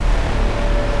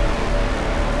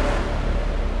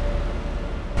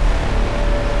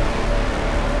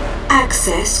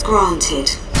Access granted.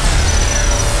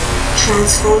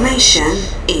 Transformation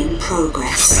in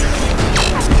progress.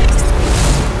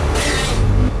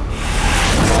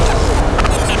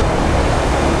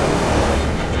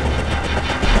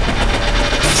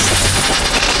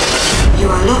 You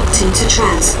are locked into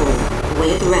TranceForm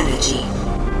with RELEJI.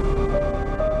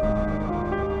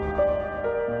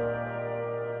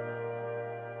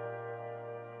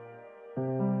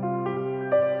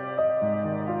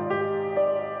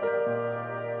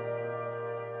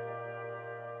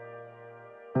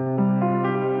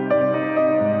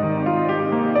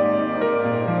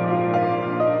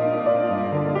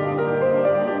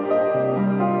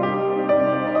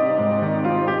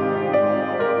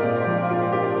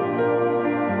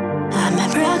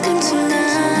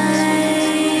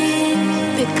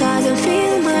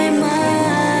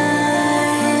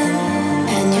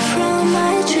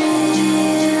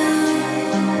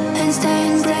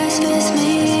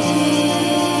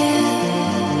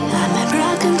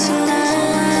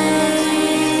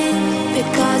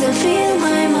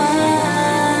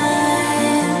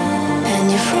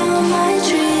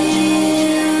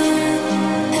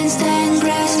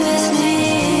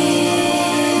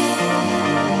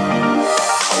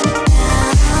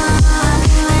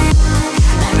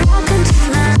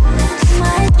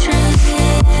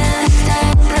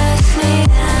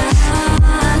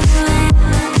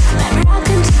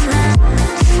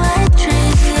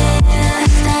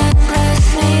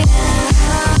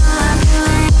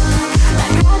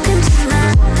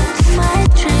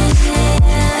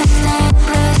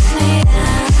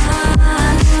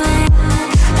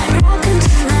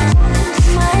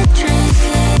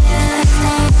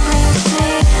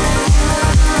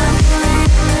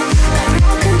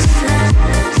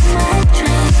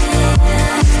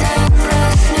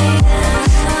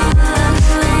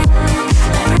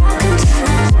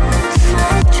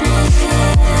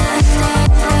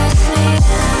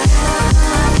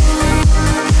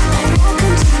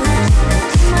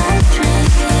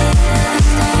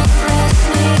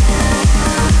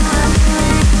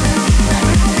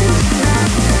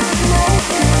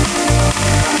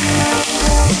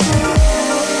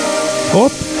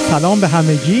 سلام به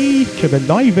همگی که به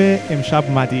لایو امشب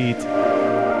اومدید.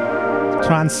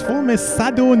 ترانسفورم 100.5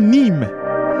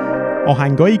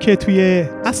 آهنگایی که توی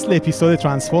اصل اپیزود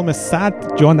ترانسفورم 100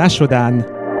 جا نشدن.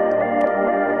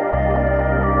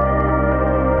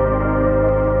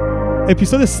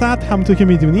 اپیزود 100 همونطور که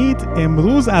میدونید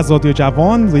امروز از رادیو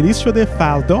جوان ریلیز شده،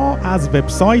 فردا از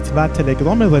وبسایت و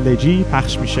تلگرام رلجی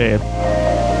پخش میشه.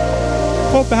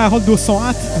 خب به هر حال 2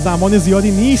 ساعت زمان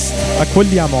زیادی نیست و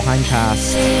کلی هم آهنگ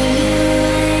هست.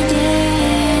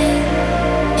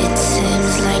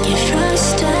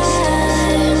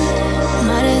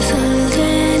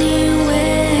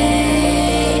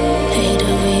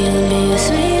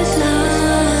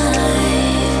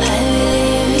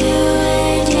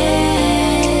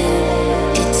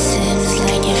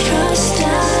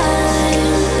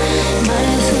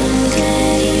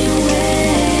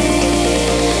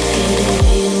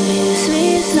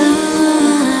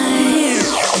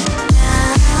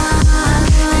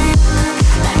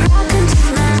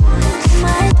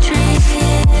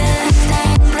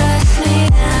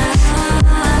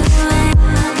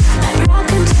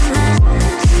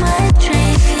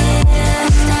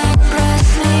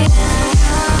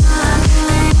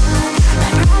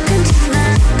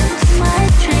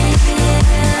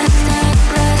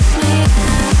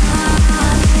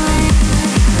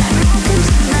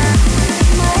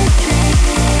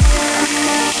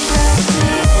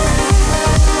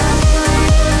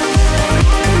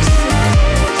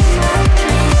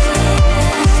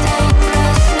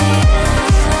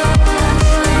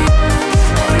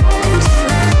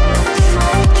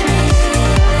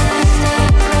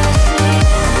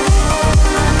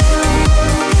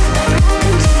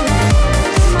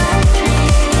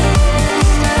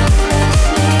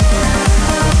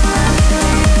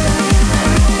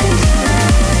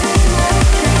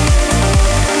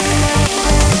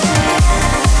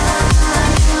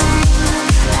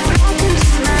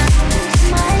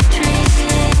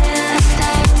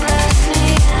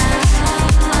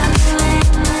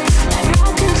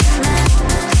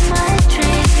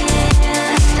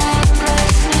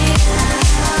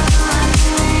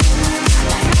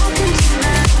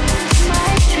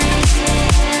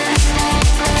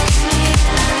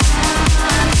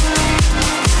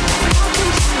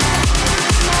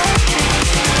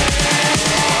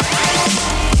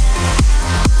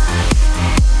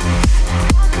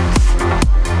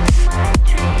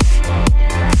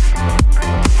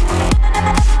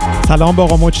 سلام با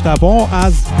آقا مجتبی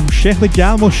از شهر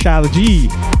گرم و شرجی.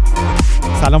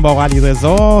 سلام به آقا علی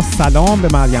رضا، سلام به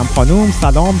مریم خانوم،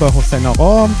 سلام به حسین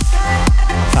آقا،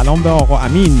 سلام به آقا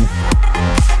امین.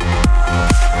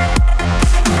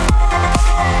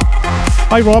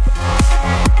 های راب.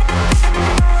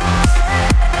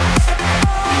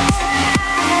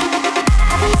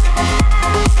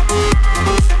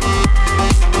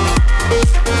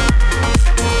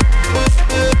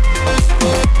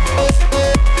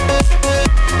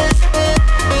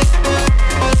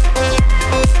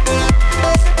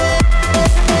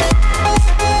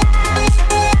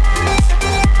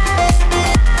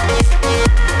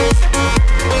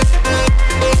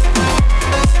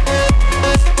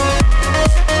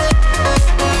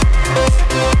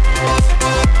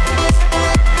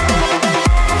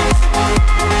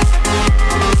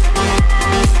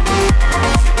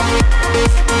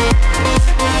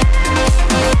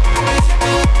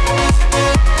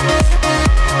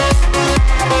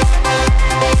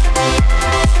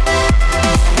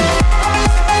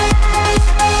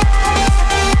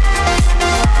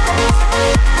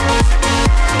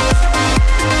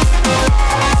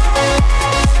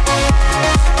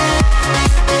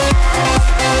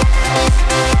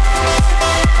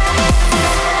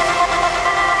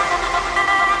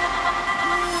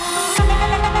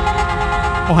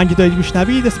 آهنگی دارید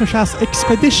میشنوید اسمش از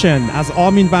اکسپدیشن از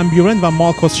آرمین ون بیورن و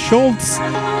مارکوس شولتز.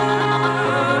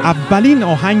 اولین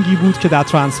آهنگی بود که در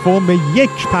ترانسفورم به 1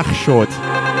 پخش شد،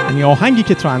 یعنی آهنگی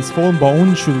که ترانسفورم با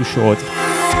اون شروع شد.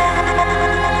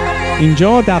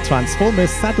 اینجا در ترانسفورم به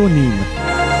 100.5.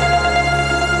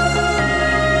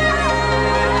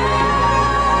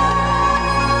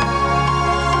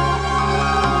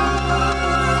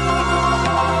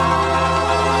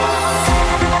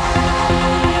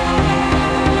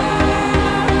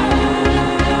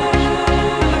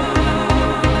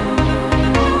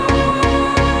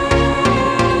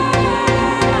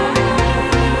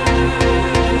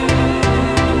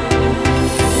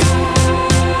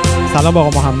 سلام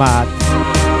آقا محمد.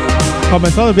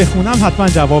 کامنت ها رو بخونم حتما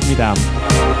جواب میدم.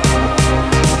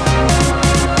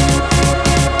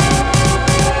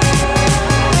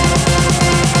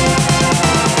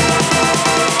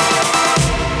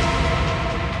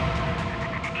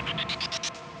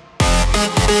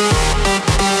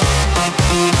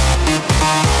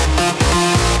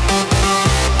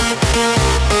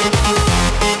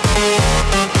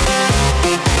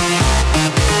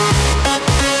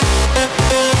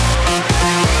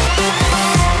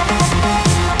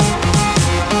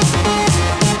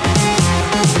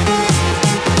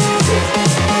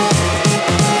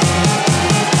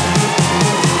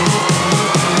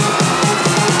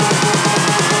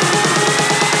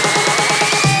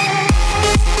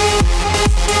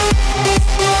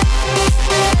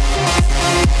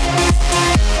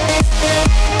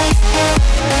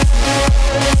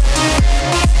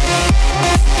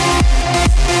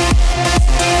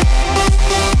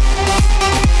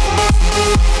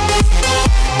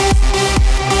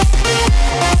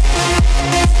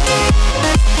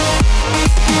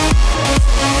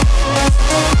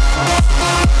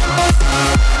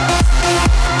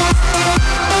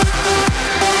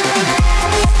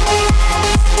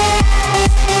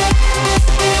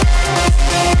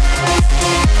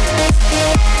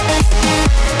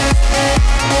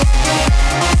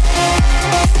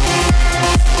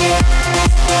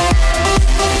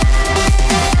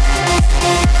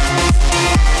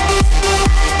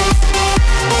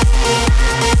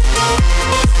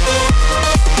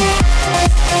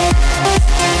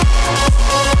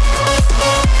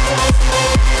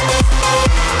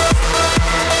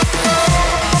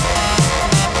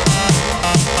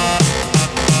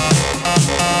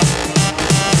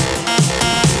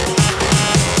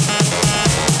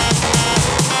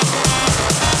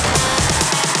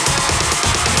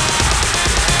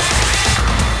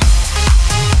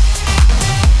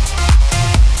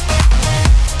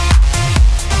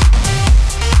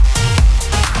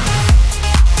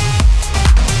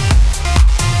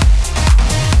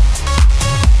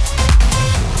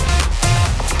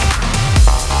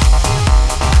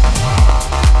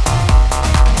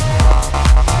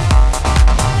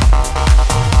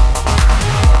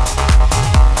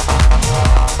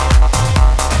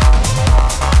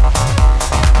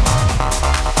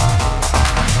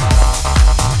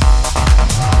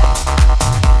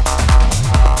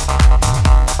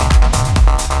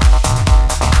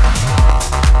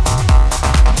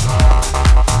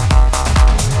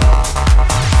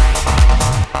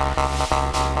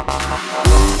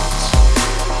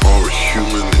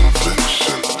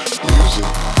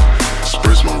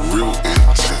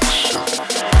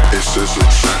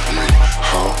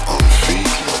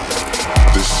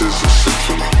 This is a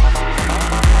symphony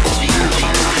of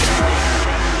you.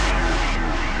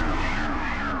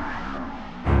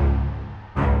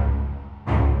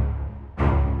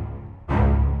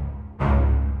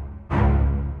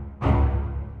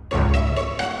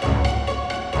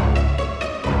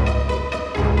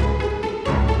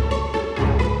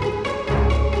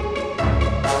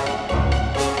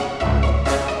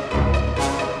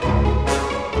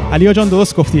 علیا جان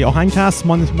درست گفتی، آهنگ هست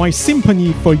My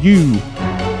Symphony for You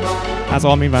از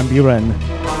آرمین ون بیورن.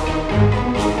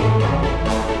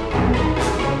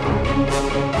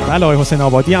 بله آقای حسین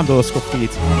آبادی هم درست گفتید.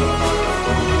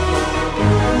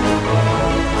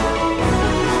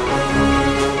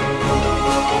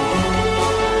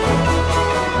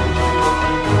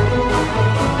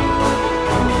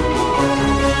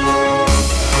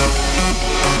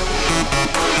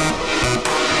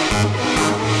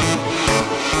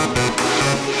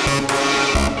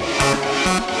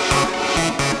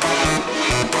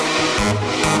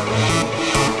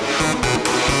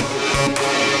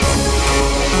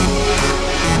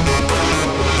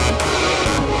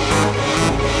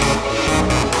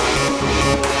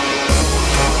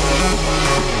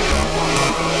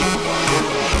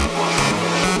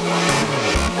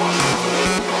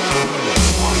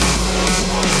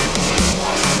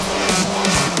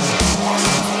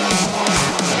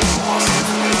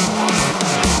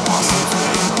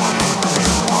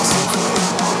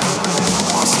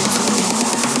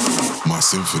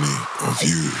 Symphony of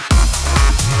You.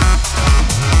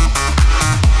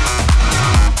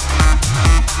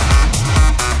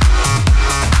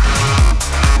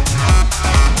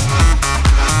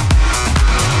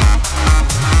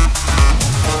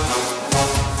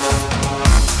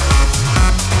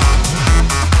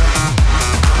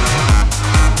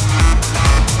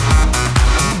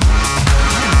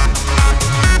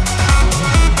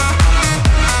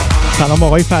 سلام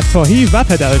آقای فتاحی و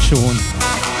پدرشون.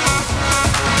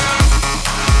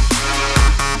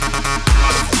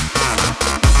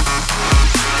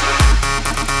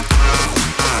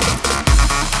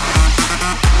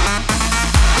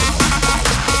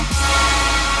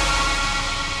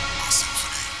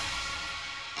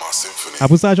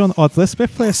 ابوذر جان آدرس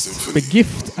بفرست به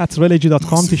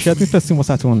gift@releji.com تیشرت میفرستیم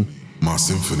واسهتون.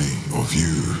 Symphony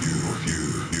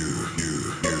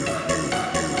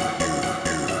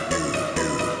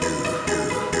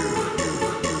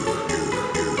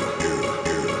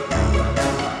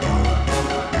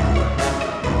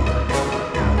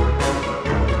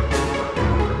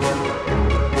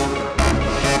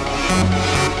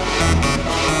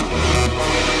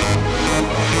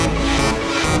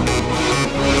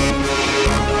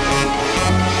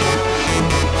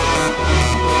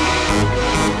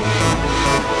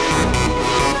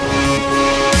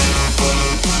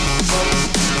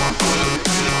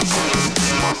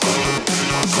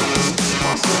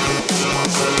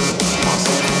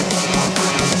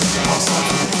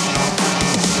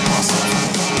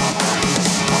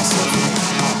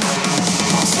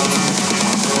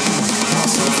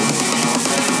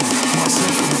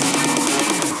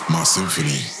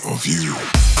of You.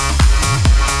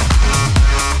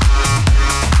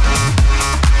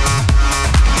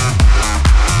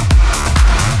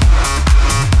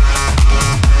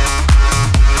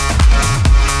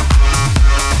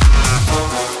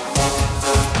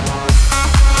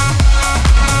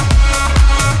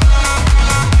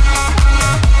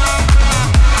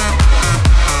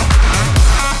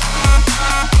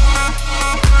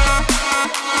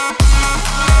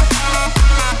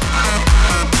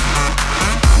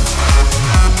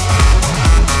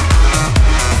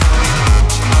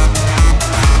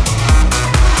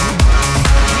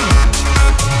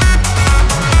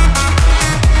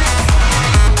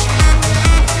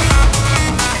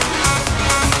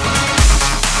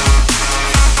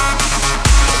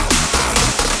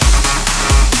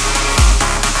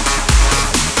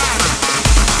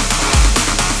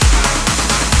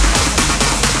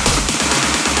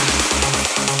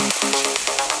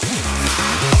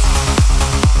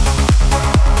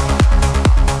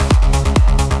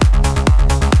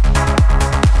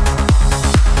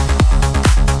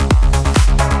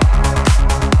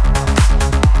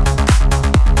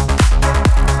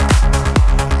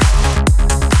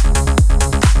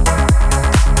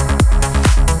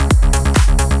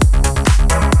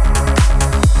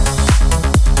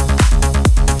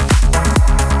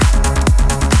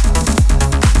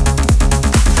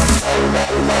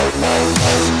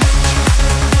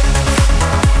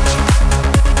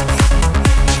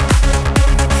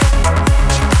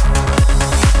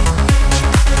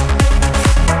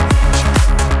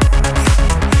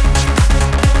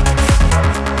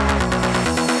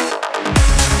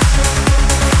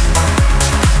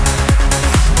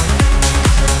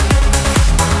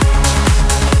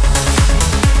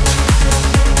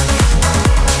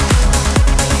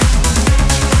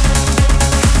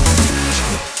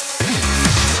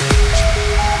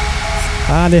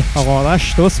 بله آقا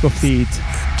آرش درست گفتید.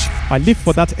 I live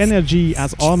for that energy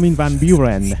از آرمین ون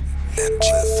بیورن.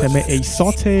 تم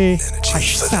ایسات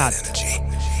 800.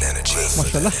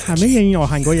 ماشاءالله همه این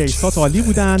آهنگای ایسات عالی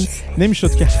بودن.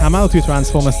 نمیشد که همه رو توی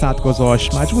ترانسفورم 100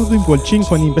 گذاشت، مجبور بودیم گلچین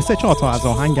کنیم به 3-4 تا از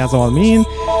آهنگ از آرمین،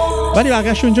 ولی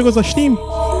بقیه‌شو اینجا گذاشتیم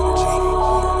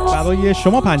برای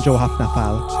شما 57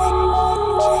 نفر.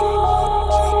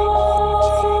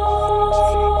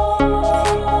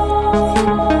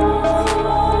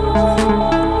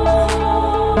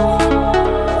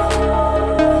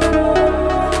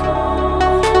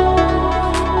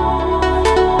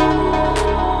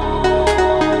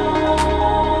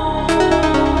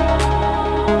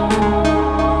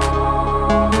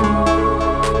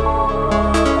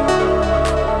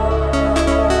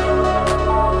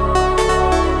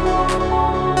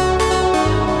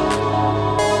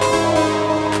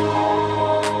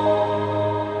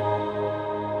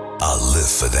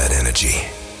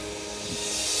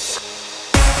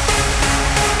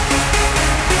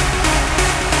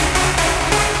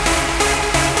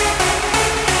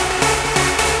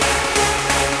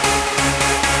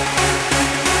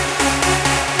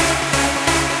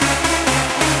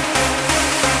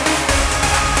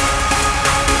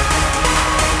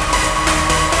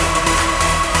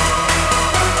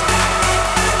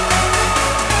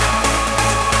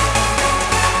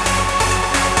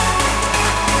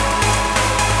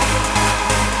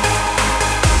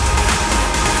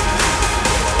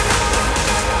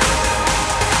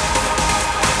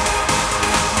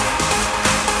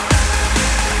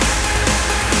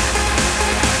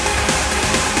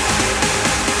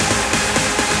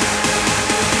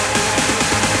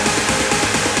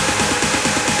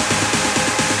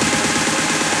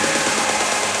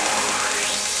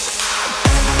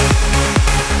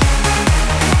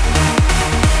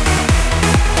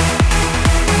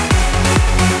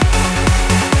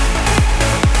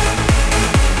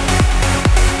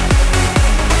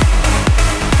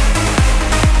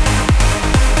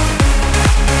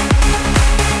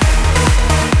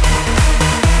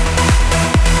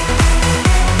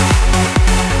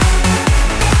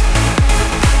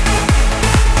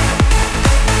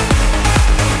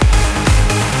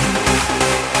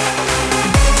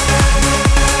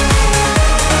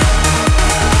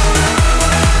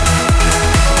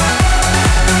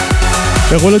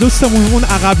 به قول دوستمون اون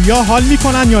عقبی‌ها حال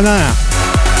میکنن یا نه؟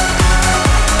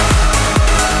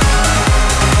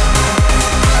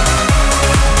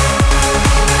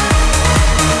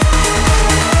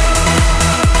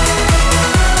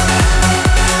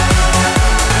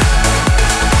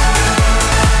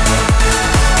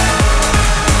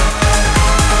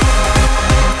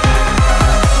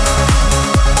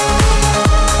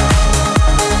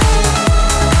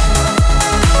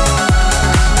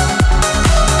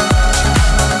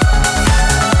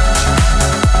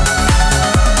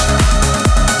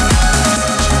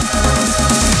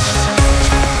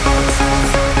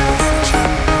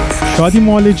 شادی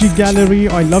مالجی گالری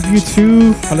I love you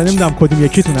too. حالا نمیدونم کدوم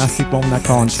یکیتون هستید با اون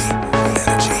اکانت.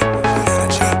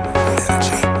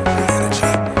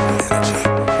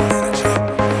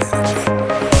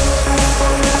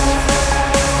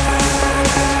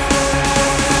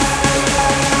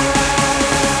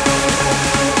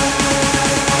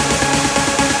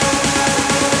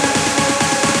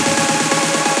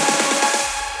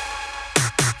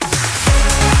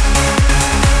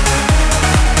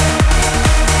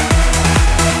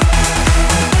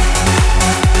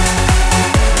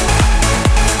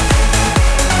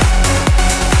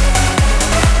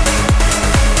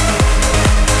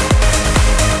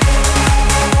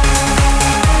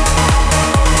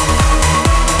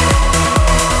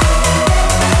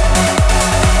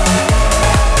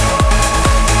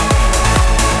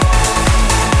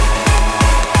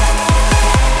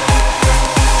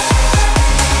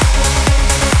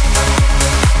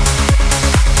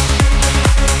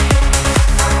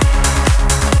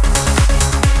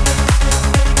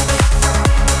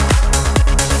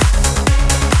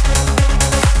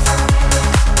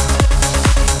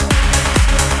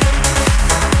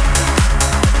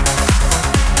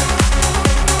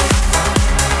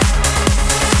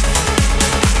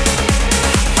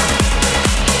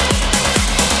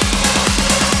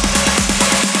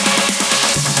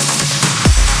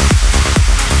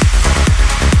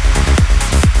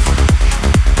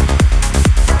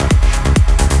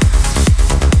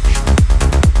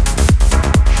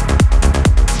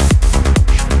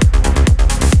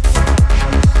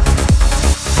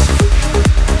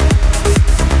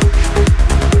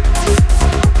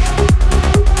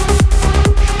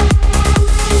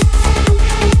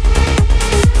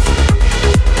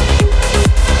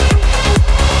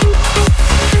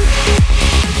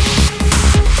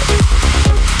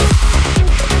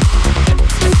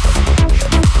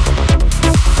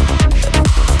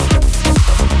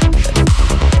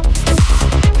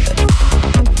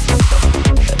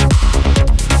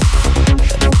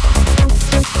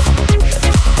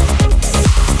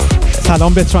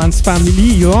 سلام به ترانس فامیلی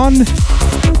ایران،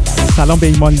 سلام به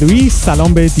ایمان لوئیس،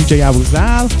 سلام به دیجی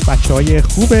ابوذر، بچهای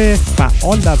خوب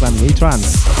فعال در زمینه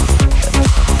ترانس.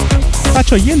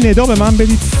 بچه‌ها یه ندا به من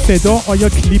بدید، صدا آیا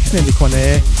کلیپ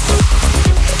نمیکنه؟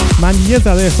 من یه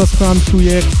ذره احساس کنم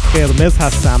توی قرمز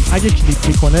هستم. اگه کلیپ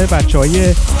میکنه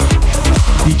بچهای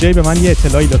دیجی به من یه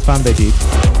اطلاعی لطفاً بدید.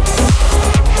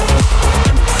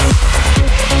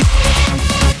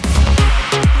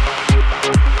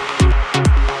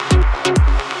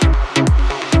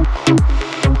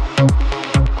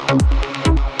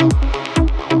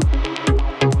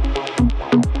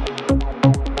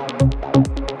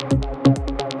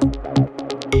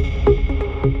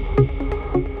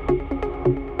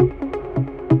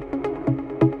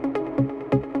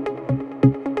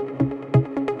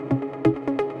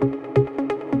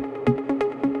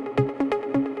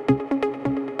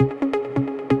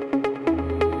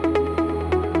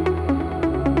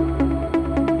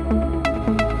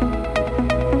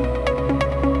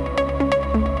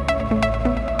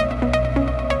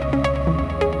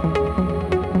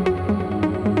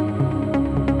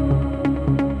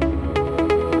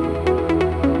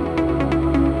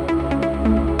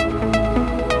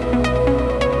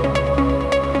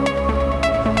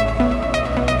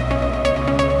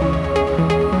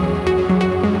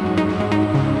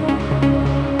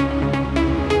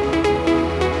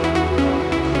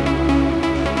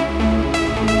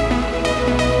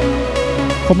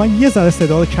 خب من یه ذره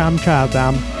صدا رو کم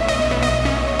کردم.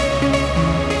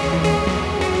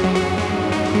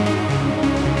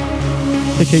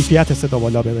 که کیفیت صدا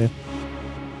بالا بره.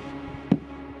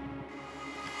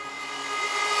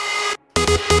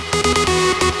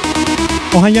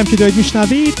 آهنگم که دارید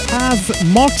میشنوید از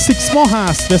مارک سیکسما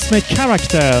هست به اسم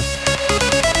کاراکتر.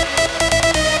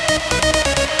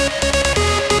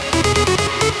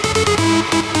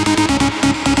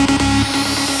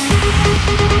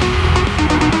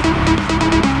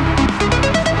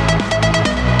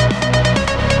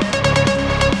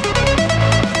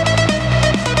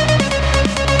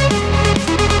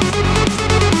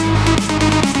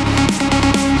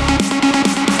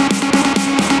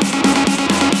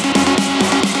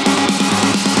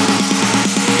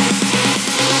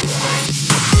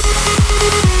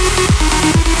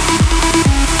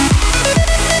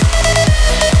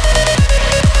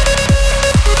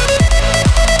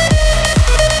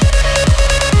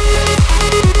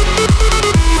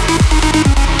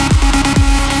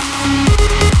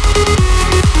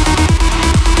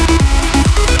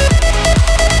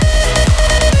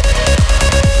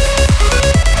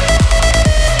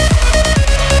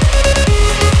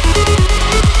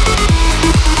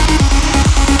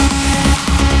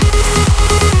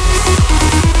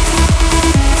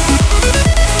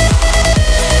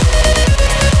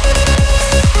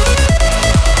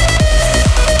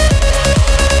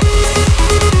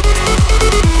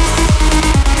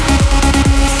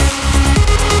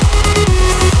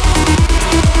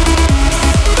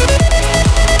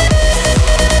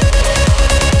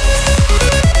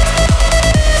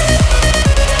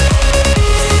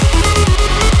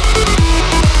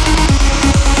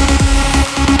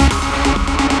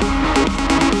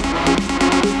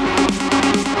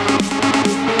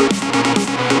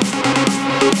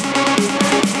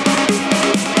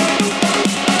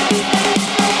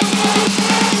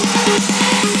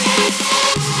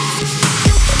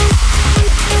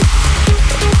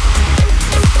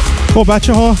 خب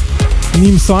بچه ها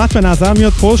نیم ساعت به نظر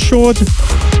میاد پر شد.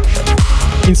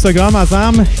 اینستاگرام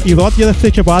ازم ایراد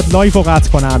گرفته که باید لایو رو قطع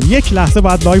کنم. یک لحظه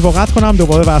باید لایو رو قطع کنم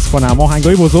دوباره وصل کنم.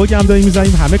 آهنگای بزرگی هم داریم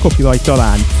میزنیم، همه کپی رایت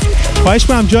دارن. خواهش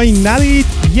می‌کنم جایی نرید،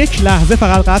 یک لحظه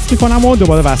فقط قطع میکنم و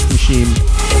دوباره وصل میشیم.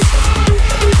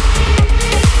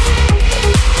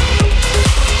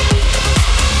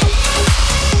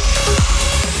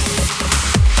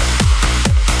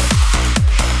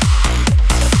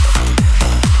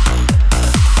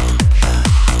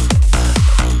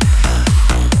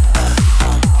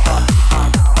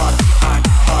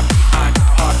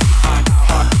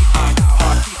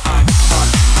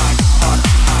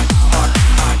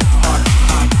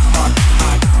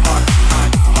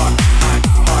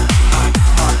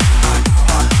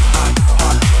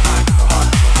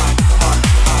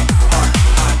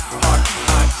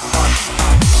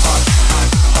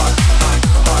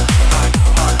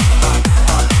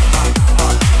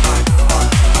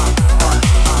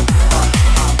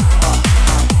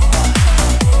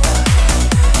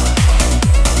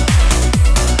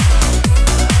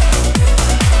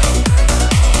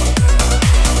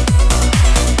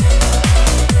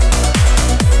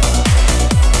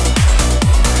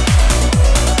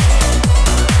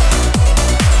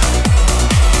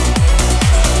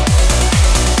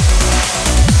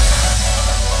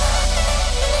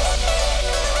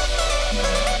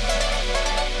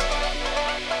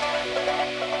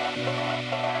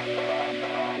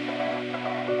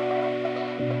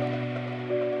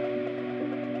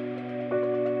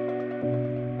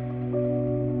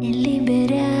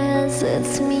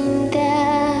 mintea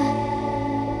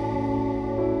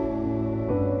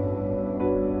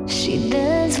și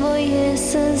dă-ți voie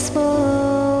să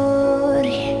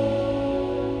zbori.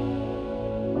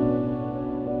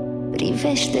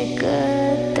 Privește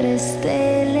către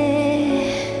stele,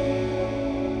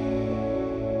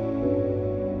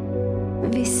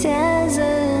 visează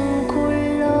în culori.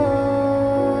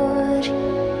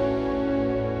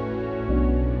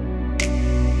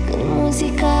 Când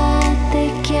muzica te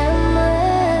cheamă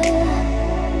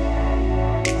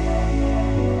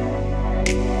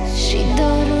și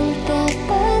dorul te-a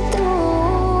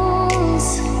pătruns,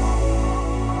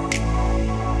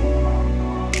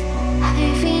 hai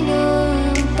vină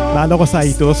întorc. بله آقا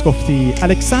سعید درست گفتی.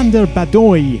 الکساندر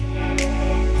بدوی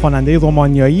خواننده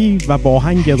رومانیایی و با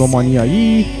آهنگ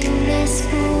رومانیایی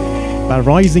و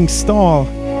رایزینگ ستار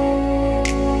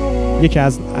یکی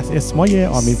از اسمای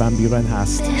آمیر ون بیورن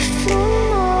هست.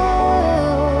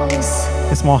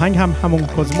 اسم آهنگ هم همون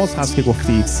کوزموس هست که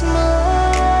گفتید.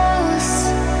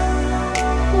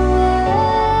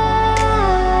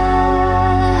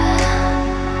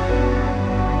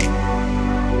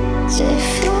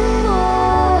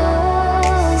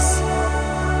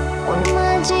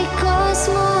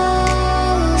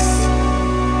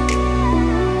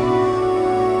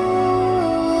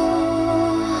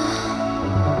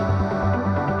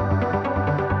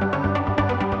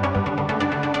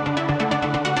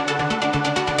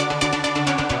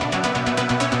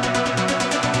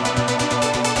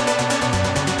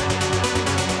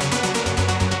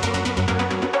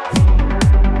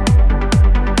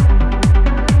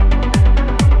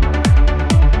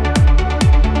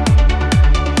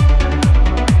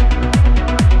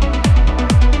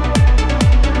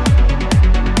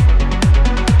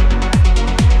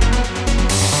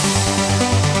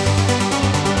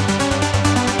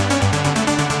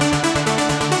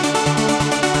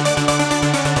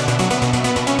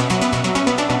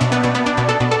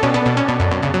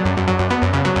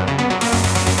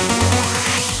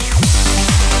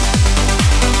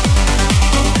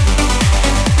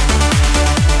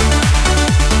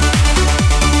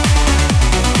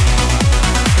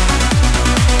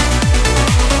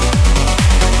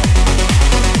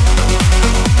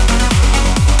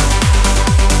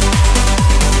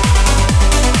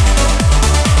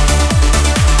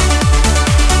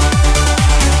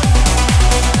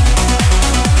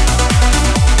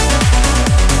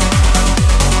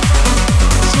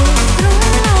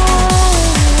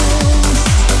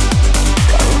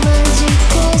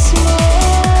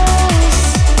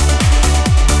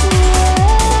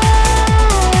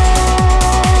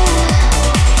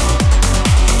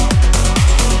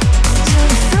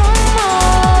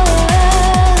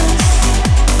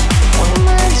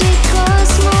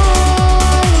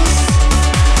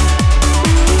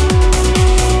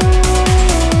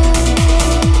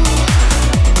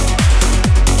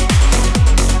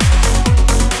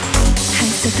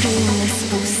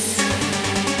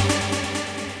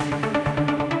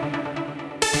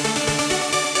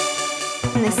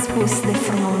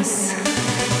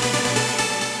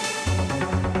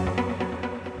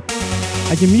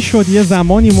 اگه میشد یه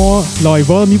زمانی ما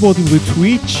لایوها رو میبردیم روی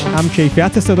تویچ، هم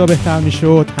کیفیت صدا بهتر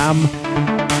میشد، هم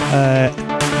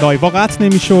لایوها قطع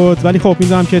نمیشد. ولی خب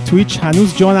میدونم که تویچ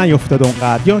هنوز جا نیفتاده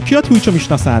اونقدر. یا کیا تویچ رو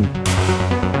میشناسن؟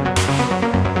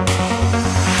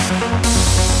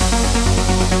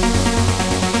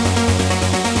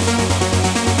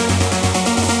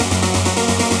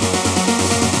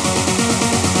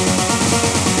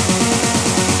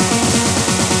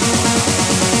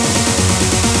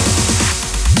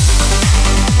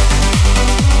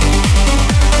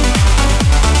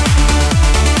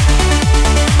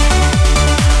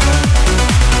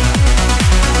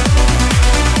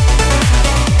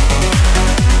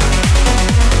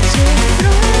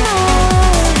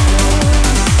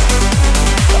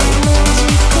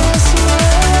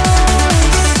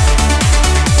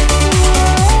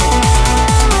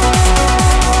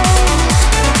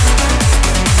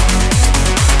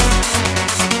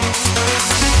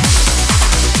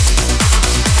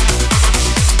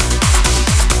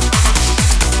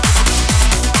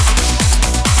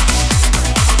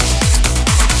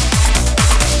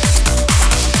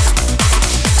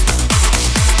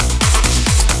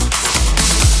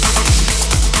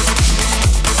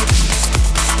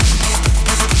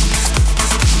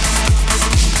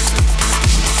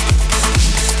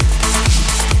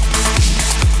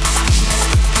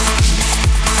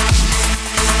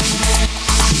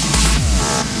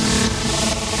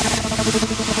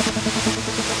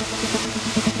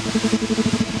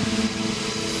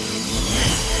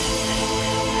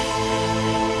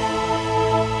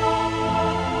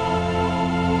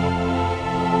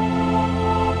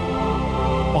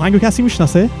 آهنگو کسی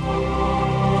میشناسه؟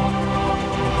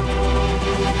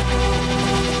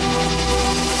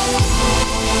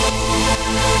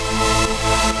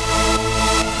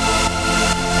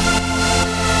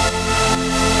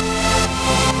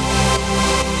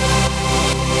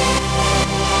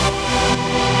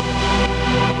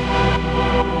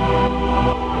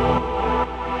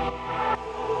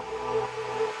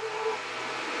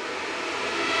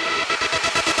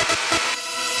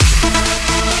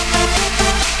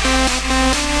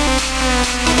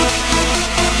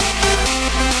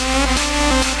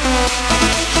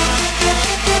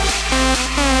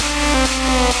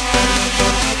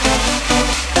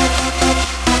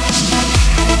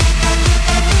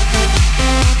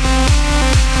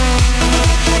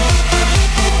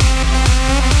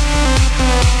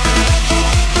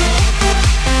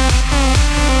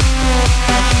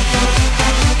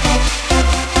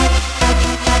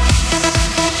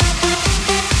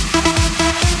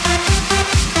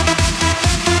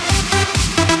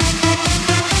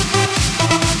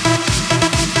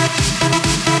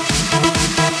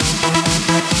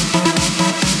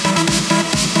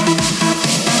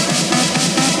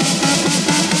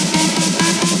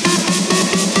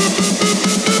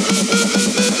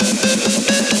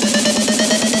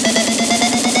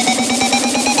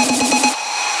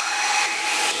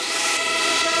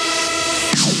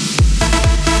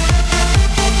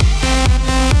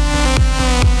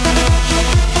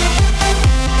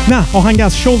 نه آهنگ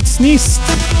از شولتز نیست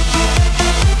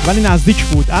ولی نزدیک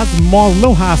بود. از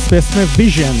مارلو هست به اسم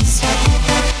ویژنز.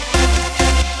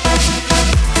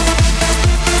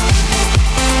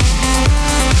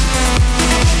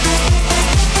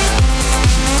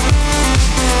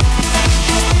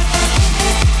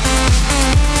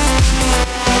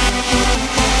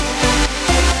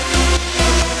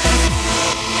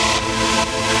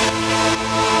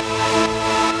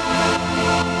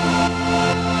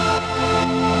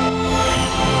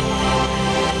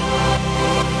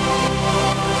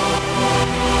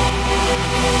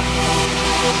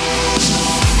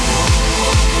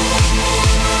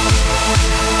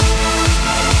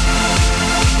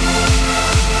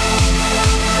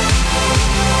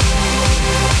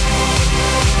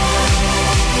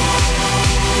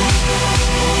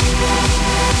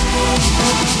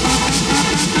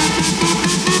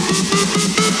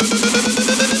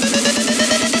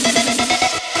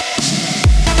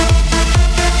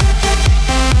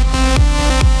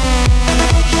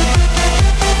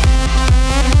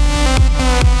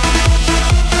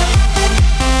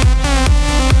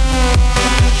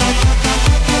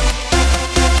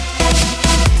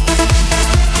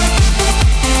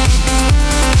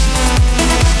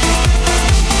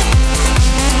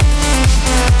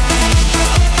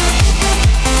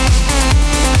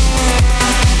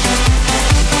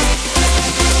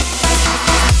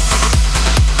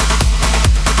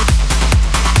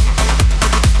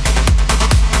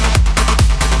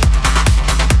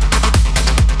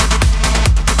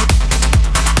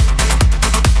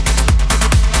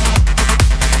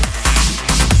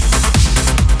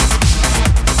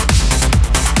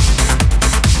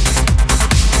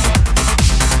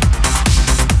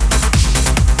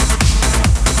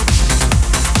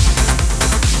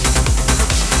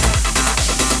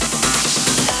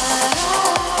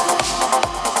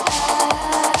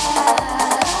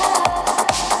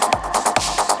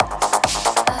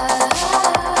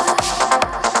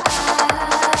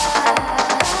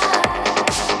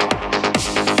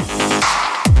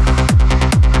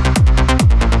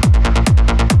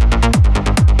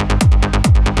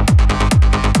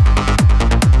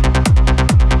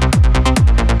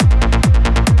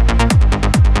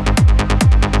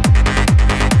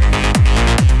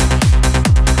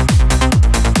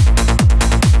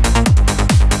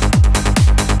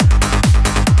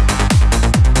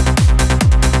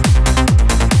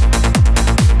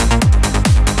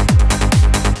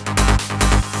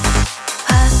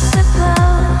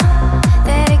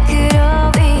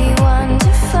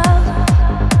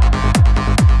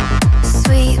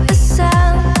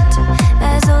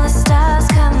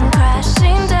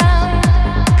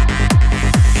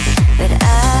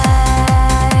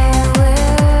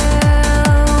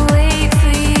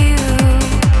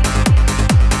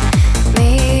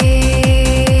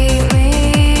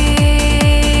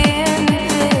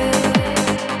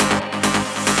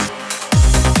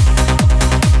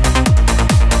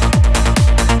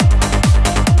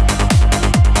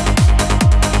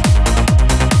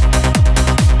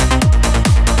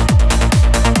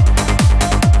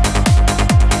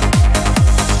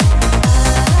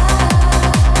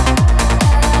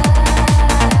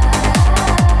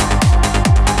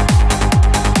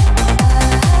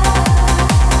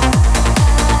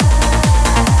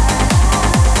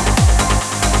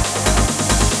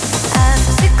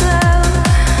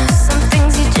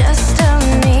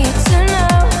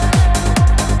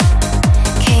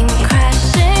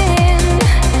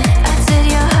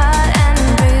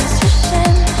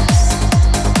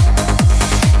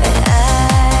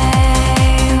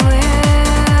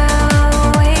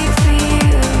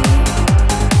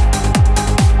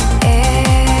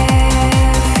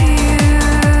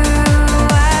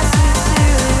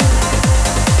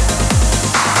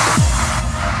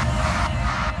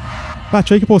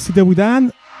 بچه‌ای که پرسیده بودن،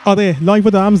 آره لایو رو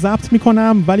دارم ضبط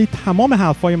میکنم ولی تمام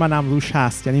حرفای منم روش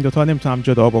هست، یعنی دوتا نمیتونم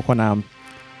جدا بکنم.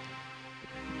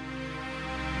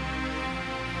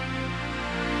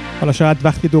 حالا شاید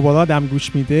وقتی دوباره آدم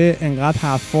گوش میده انقدر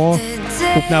حرفا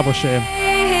خوب نباشه،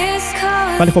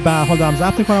 ولی خب به هر حال دارم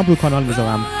ضبط میکنم، رو کانال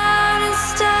میذارم.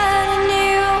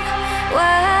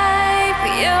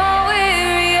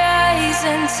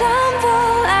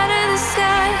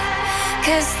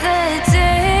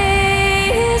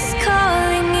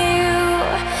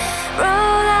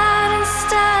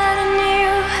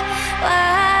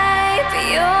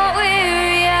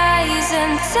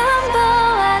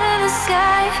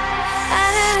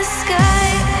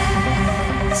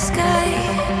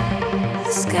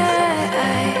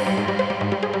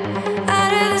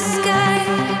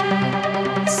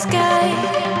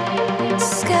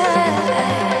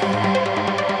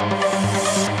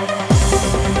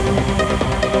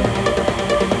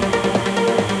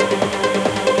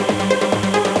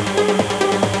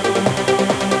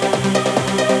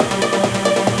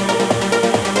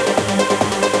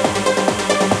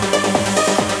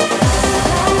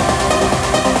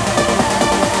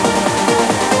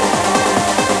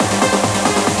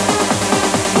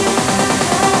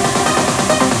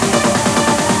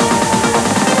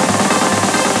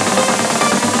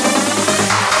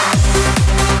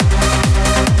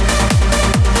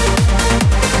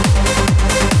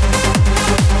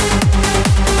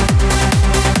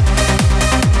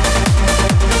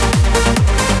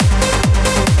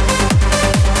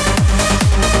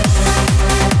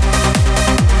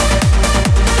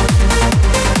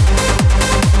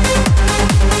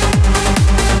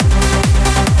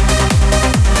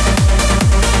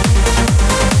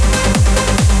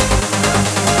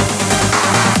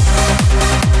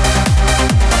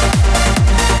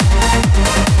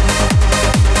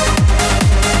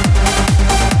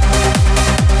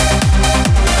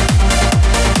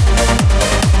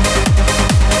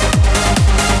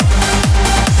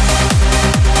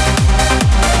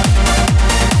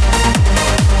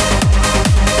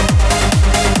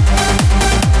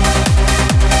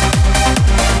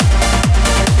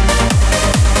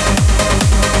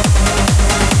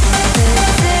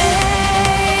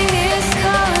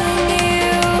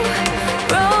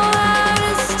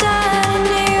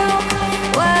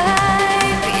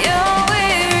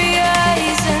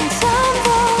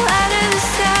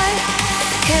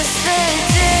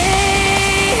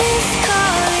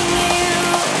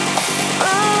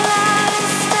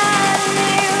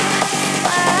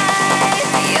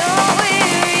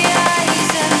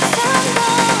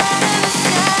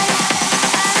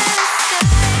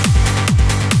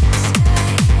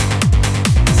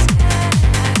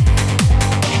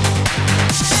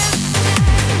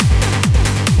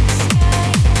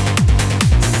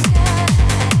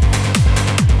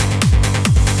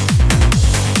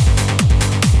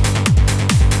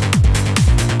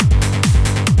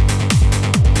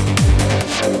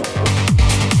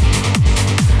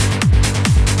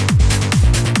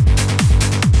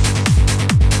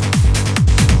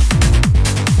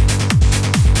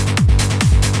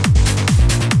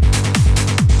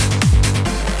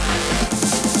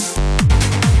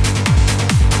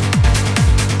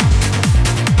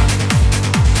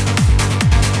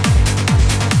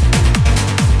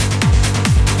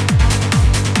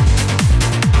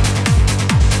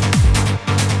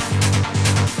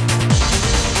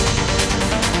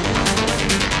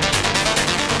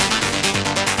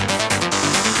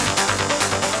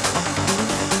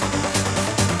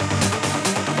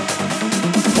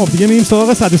 خب دیگه میریم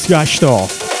سراغ 138 تا.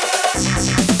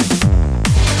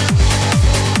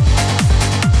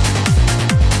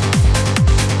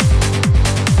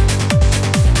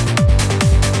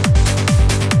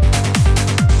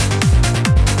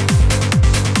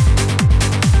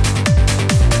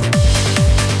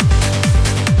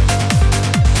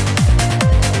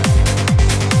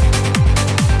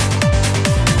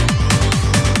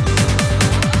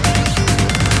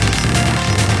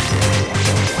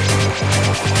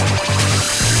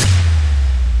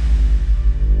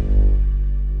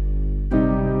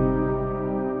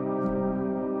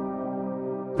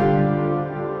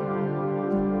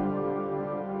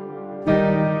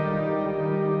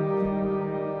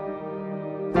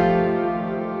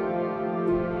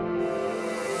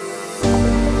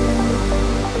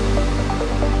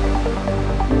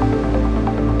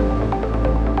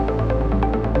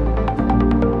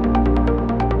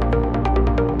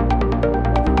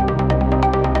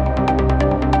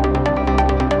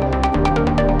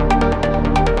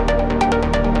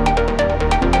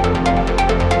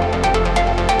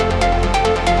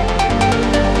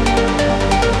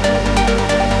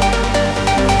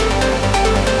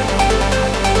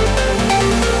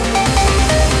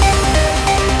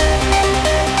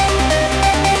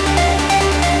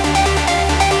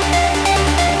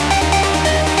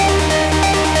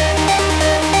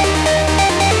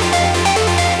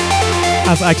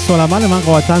 از عکس‌العمل من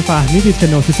قاطعاً فهمیدید که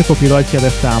نوتیس کپی رایت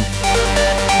گرفتم.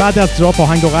 بعد از دراپ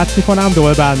آهنگ رو قطع می‌کنم،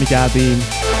 دوباره برمیگردیم.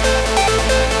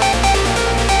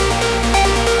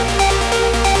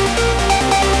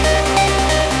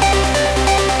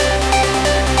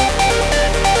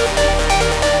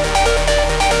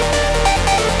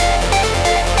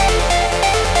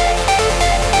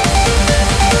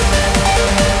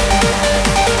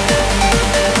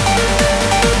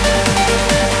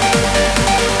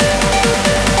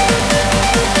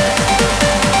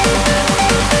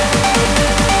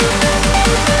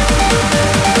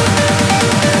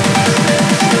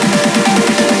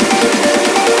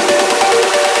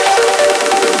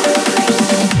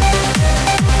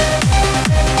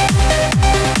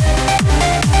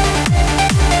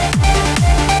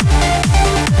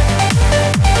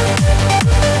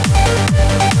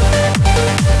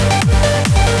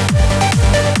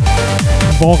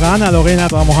 واقعا علاقه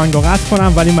ندارم آهنگ رو قطع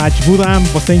کنم، ولی مجبورم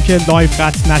واسه اینکه لایو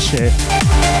قطع نشه.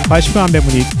 خواهش می‌کنم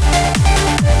بمونید.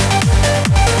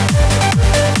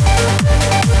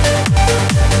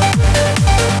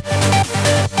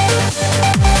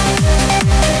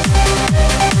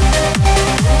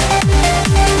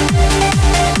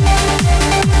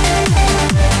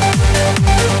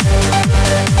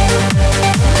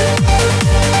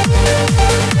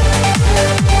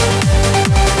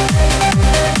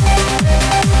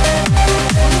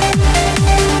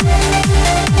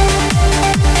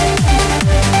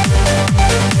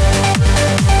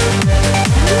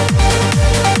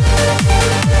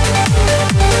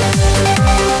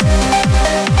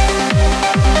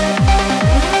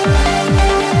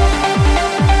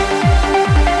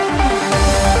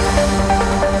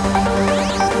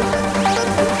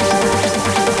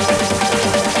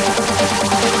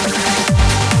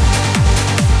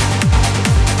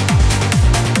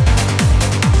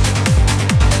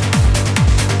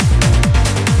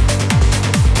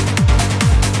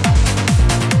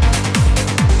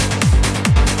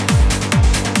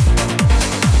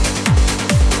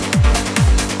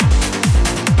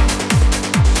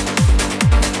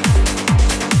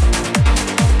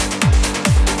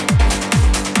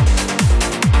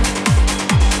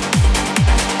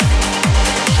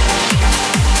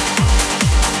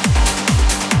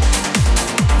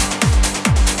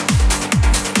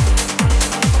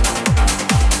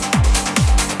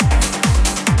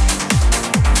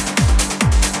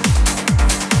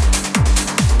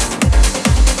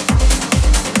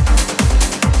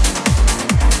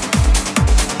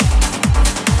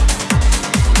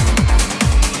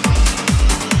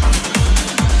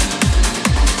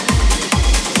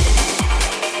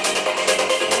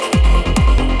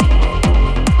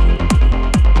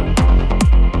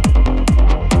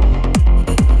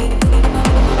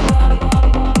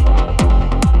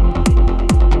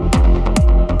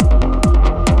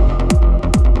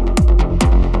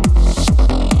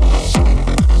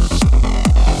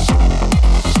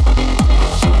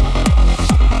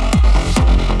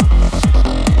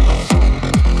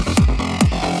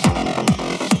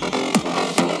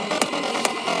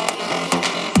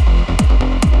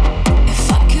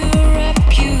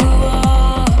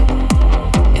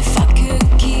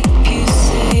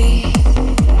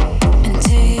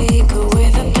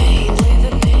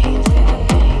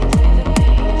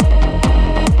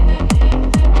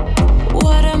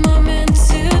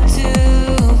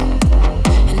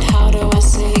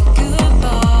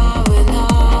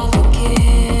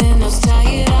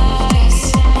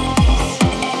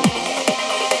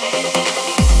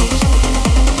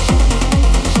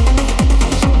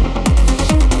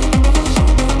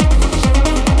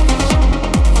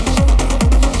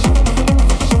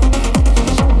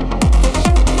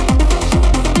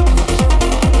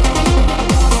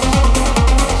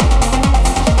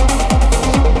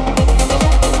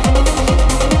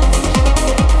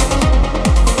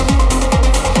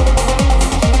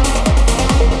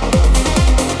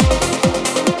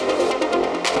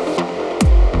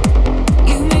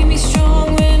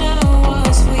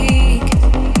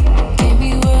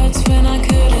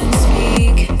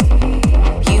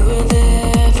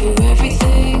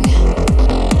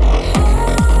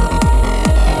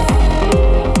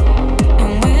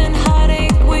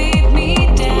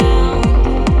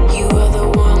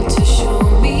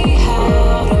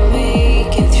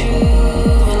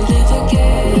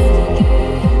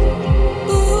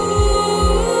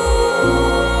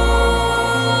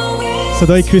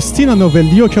 صدای کریستینا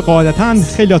نوولیو که قاعدتاً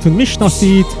خیلیاتون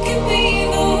میشناسید،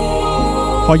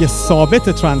 پای ثابت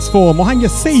ترانسفورم، آهنگ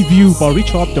سیو یو با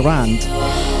ریچارد دورند،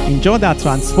 اینجا در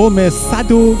ترانسفورم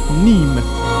 100.5.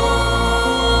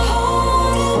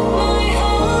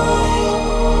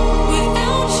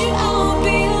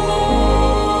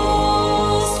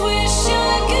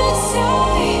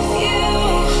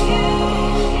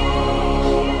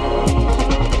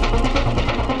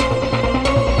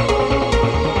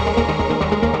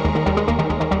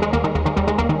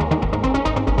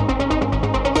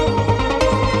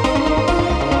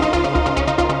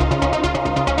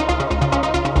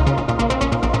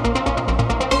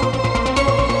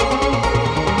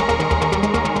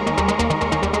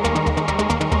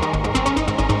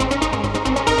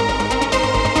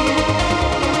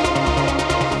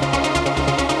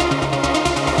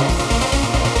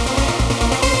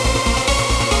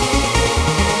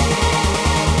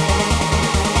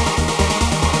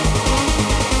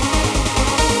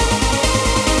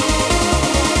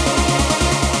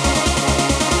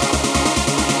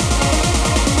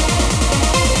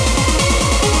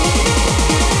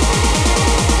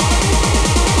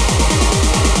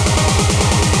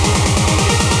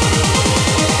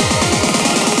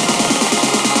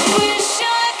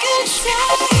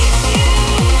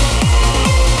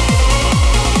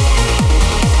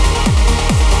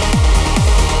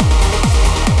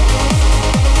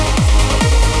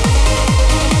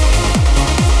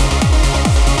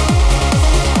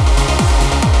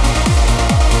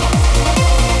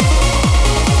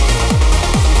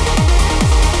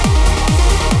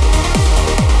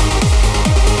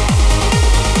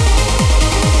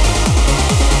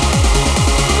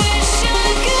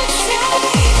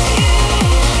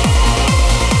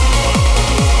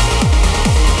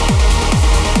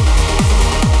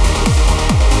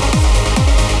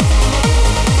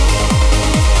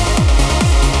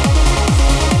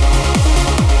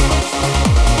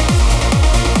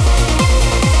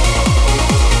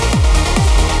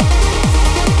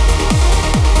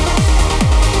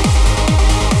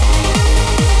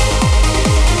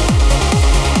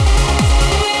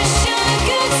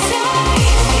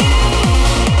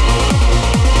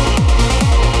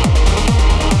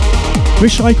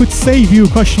 Wish I could save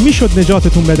you. کاش میشد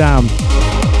نجاتتون بدم.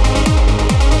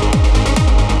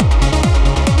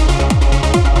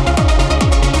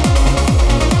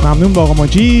 ممنون با آقا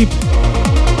مجیب.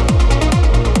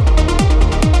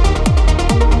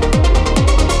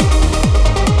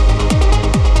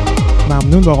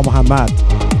 ممنون با آقا محمد.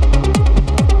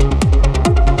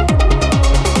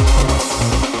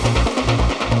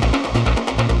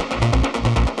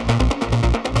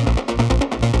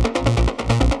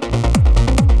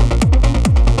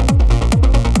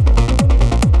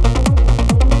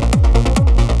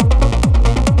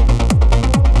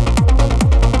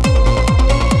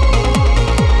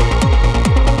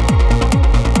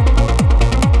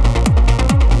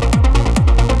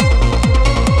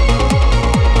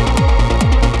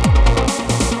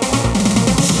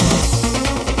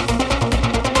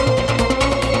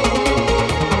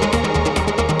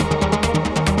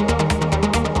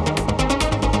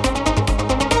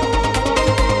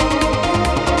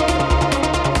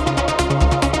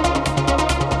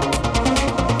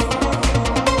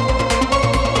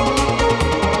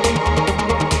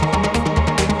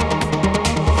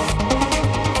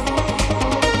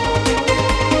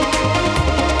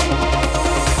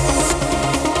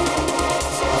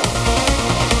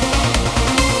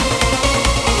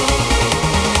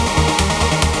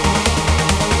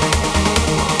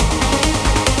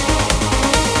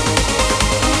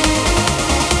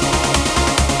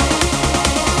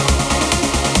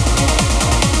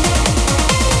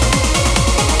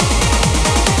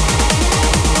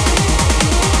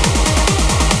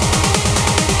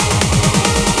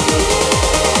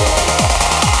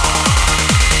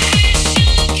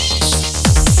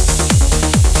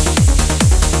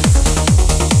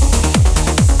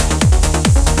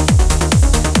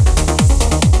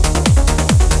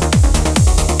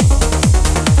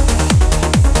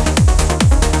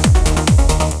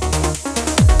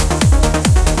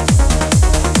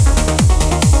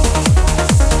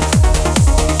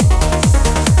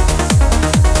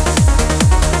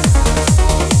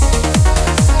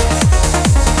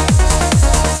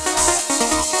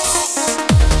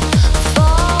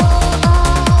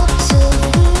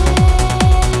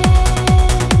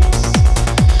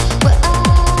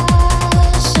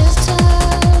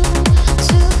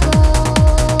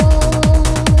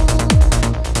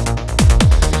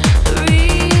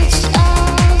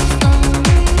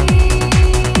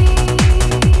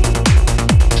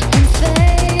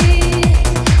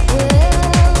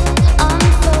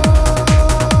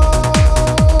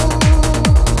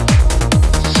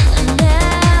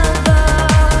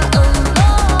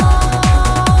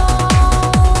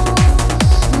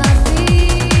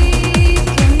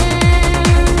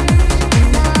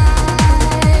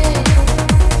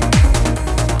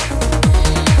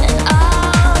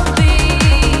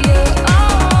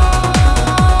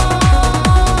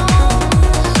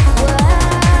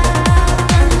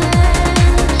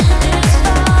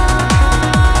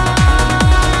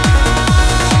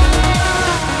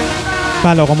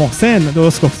 بله آقا محسن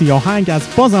درست گفتی. آهنگ از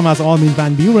بازم از آرمین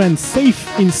ون بیورن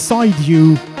Safe Inside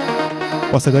You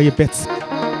با صدای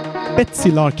بتسی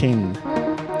لارکین.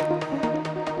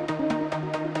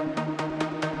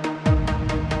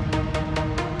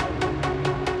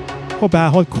 خب به هر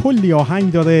حال کلی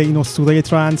آهنگ داره این اسطوره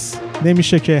ترانس،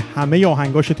 نمیشه که همه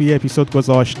آهنگاش توی اپیزود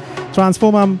گذاشت.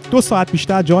 ترانسفورم هم 2 ساعت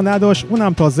بیشتر جا نداشت،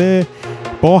 اونم تازه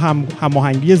با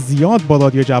هماهنگی زیاد با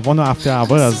رادیو جوان و افتر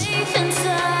اورز.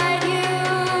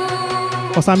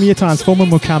 واسه یه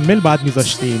ترانسفورم مکمل بعد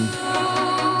میذاشتیم.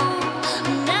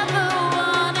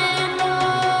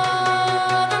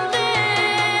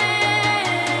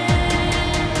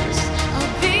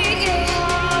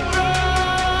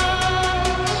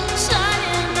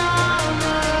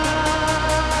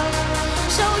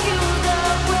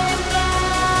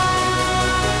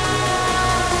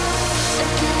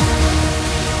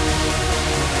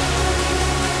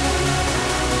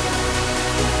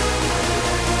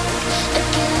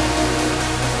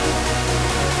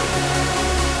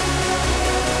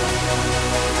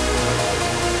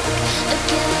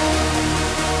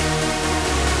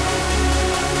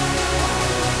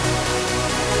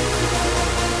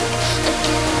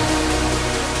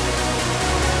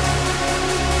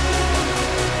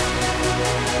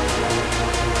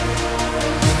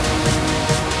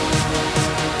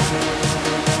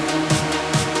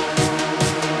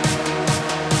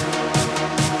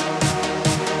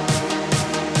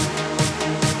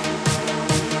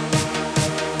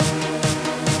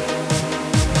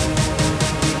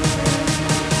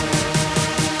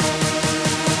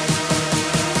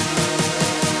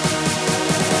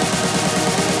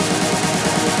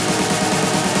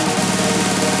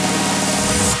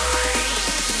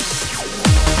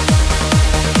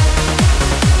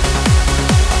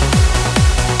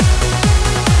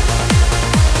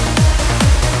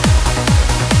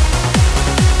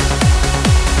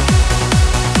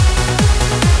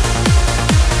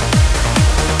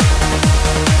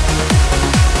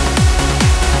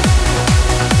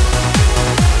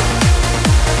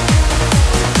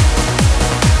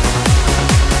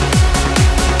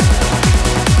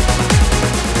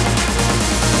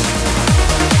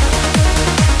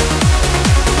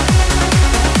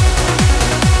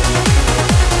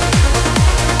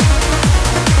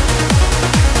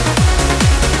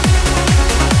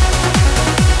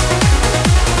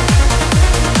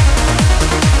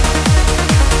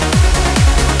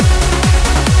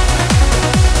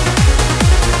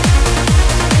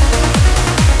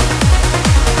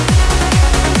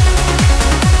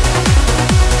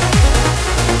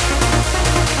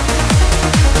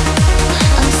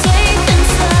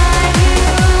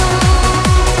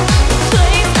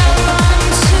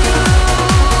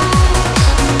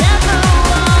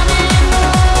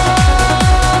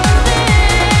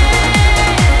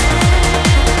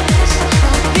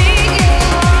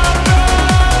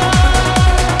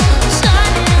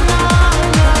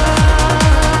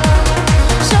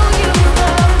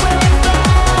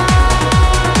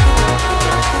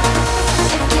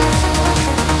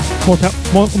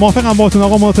 موافقم باتون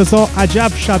آقا مرتضی.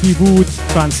 عجب شبی بود.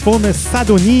 ترانسفورم 100.5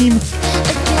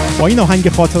 با این آهنگ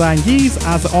خاطر انگیز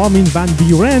از آرمین ون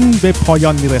بیورن به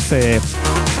پایان میرسه.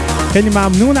 خیلی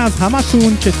ممنون از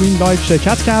همتون که تو این لایو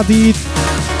شرکت کردید.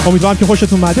 امیدوارم که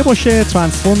خوشتون اومده باشه.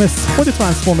 خود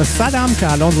ترانسفورم 100 هم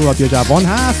که الان رو رادیو جوان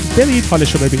هست، برید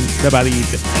حالش رو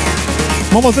ببرید.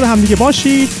 مواظب هم دیگه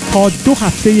باشید تا 2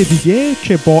 هفته دیگه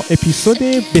که با اپیزود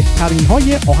بهترین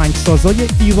های آهنگسازای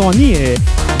ایرانی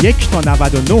 1 تا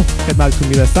 99 خدمتتون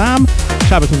میرسم.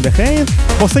 شبتون بخیر.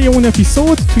 واسه اون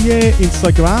اپیزود توی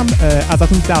اینستاگرام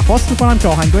ازتون درخواست میکنم که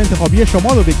آهنگای انتخابی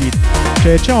شما رو بگید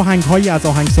که چه آهنگهایی از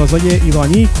آهنگسازای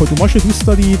ایرانی کدوماشو دوست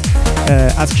دارید،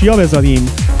 از کیا بذاریم،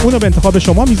 اونو به انتخاب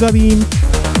شما میذاریم.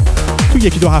 تو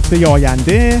 1-2 هفته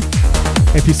آینده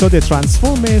اپیزود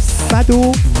ترانسفورم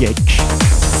 101.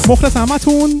 مخلص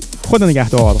همتون. خدا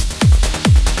نگهدار.